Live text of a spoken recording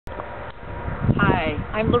Hi,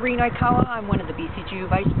 I'm Lorene Oikawa. I'm one of the BCGEU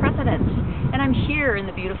Vice Presidents, and I'm here in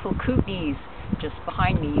the beautiful Kootenays. Just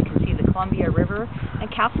behind me you can see the Columbia River and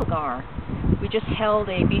Castlegar. We just held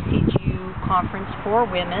a BCGEU conference for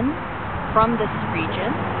women from this region.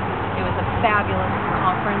 It was a fabulous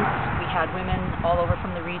conference. We had women all over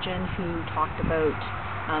from the region who talked about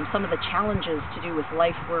some of the challenges to do with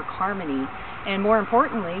life-work harmony. And more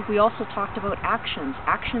importantly, we also talked about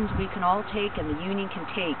actions we can all take and the union can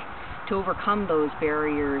take to overcome those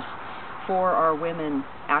barriers for our women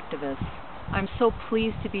activists. I'm so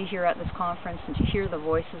pleased to be here at this conference and to hear the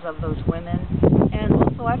voices of those women. And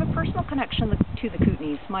also I have a personal connection to the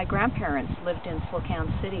Kootenays. My grandparents lived in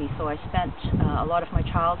Spokane City, so I spent a lot of my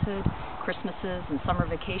childhood, Christmases and summer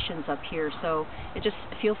vacations up here. So it just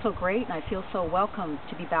feels so great and I feel so welcome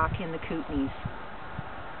to be back in the Kootenays.